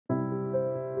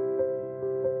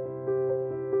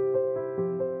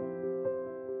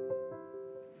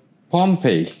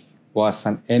Pompeii was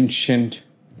an ancient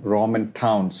Roman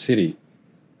town city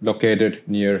located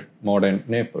near modern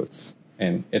Naples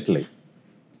in Italy.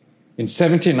 In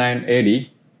 79 AD,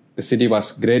 the city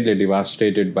was greatly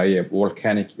devastated by a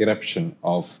volcanic eruption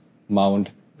of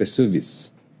Mount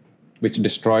Vesuvius, which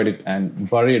destroyed it and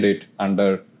buried it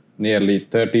under nearly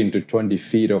 13 to 20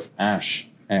 feet of ash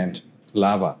and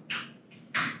lava.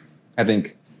 I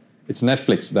think it's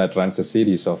Netflix that runs a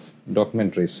series of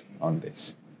documentaries on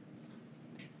this.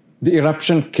 The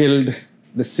eruption killed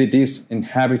the city's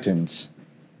inhabitants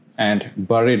and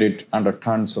buried it under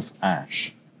tons of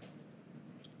ash.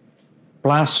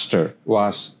 Plaster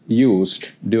was used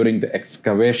during the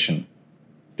excavation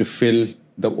to fill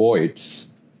the voids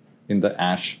in the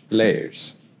ash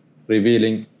layers,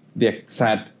 revealing the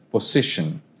exact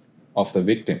position of the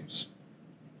victims.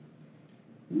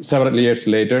 Several years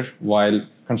later, while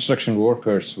construction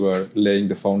workers were laying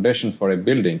the foundation for a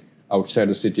building outside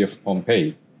the city of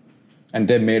Pompeii, and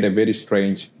they made a very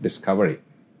strange discovery.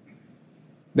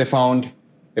 They found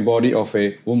a body of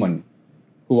a woman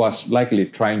who was likely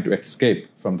trying to escape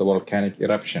from the volcanic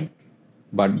eruption,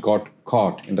 but got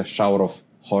caught in the shower of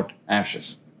hot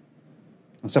ashes.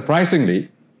 And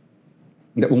surprisingly,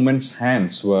 the woman's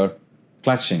hands were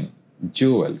clutching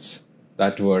jewels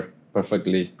that were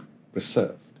perfectly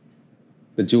preserved.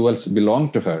 The jewels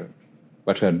belonged to her,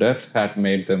 but her death had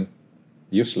made them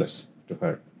useless to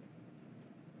her.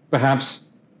 Perhaps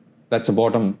that's the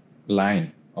bottom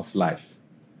line of life.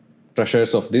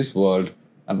 Treasures of this world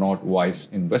are not wise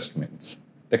investments.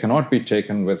 They cannot be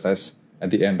taken with us at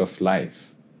the end of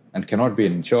life and cannot be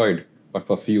enjoyed but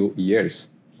for a few years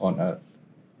on earth.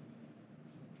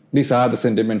 These are the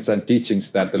sentiments and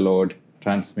teachings that the Lord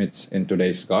transmits in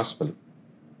today's gospel.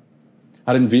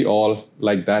 Aren't we all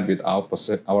like that with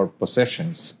our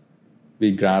possessions?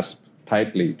 We grasp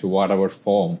tightly to whatever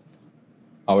form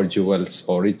our jewels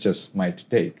or riches might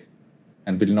take,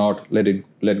 and will not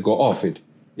let go of it,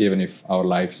 even if our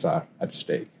lives are at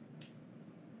stake.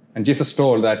 And Jesus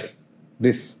told that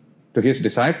this to his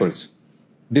disciples,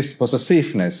 this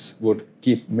possessiveness would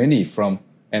keep many from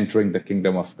entering the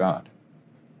kingdom of God.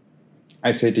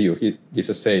 I say to you,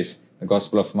 Jesus says, in the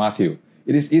Gospel of Matthew,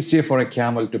 it is easier for a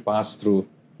camel to pass through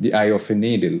the eye of a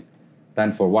needle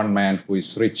than for one man who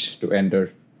is rich to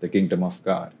enter the kingdom of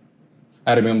God.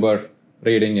 I remember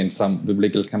reading in some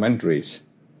biblical commentaries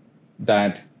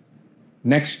that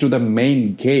next to the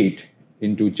main gate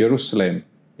into Jerusalem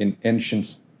in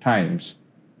ancient times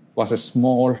was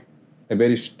a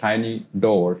very tiny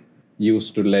door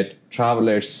used to let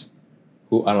travelers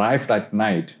who arrived at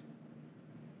night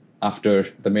after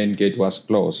the main gate was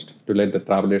closed, to let the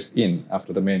travelers in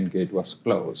after the main gate was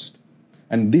closed.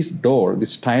 And this door,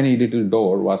 this tiny little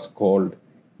door, was called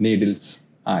Needle's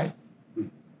Eye.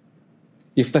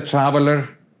 If the traveler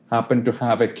happened to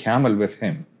have a camel with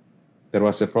him, there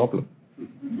was a problem.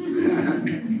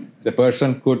 The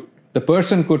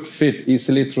person could fit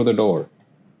easily through the door,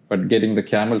 but getting the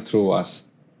camel through was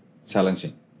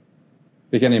challenging.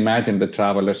 We can imagine the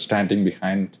traveler standing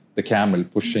behind the camel,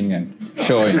 pushing and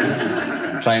showing,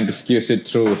 trying to squeeze it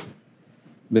through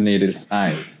the needle's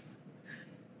eye.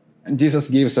 And Jesus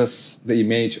gives us the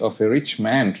image of a rich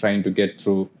man trying to get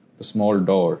through the small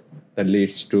door that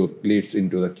leads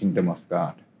into the kingdom of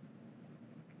God.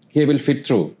 He will fit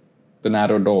through the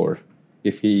narrow door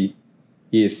if he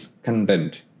is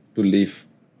content to leave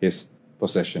his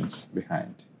possessions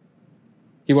behind.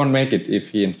 He won't make it if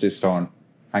he insists on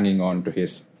hanging on to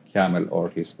his camel or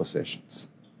his possessions.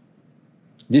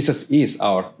 Jesus is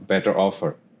our better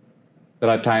offer.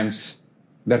 There comes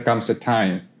a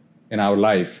time in our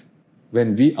life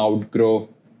when we outgrow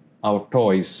our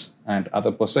toys and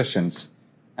other possessions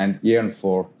and yearn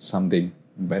for something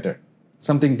better.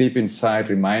 Something deep inside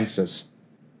reminds us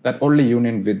that only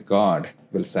union with God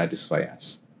will satisfy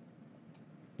us.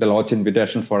 The Lord's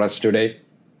invitation for us today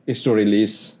is to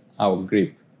release our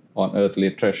grip on earthly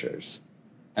treasures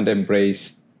and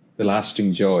embrace the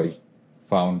lasting joy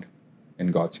found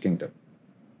in God's kingdom.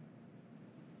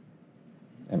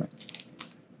 Amen.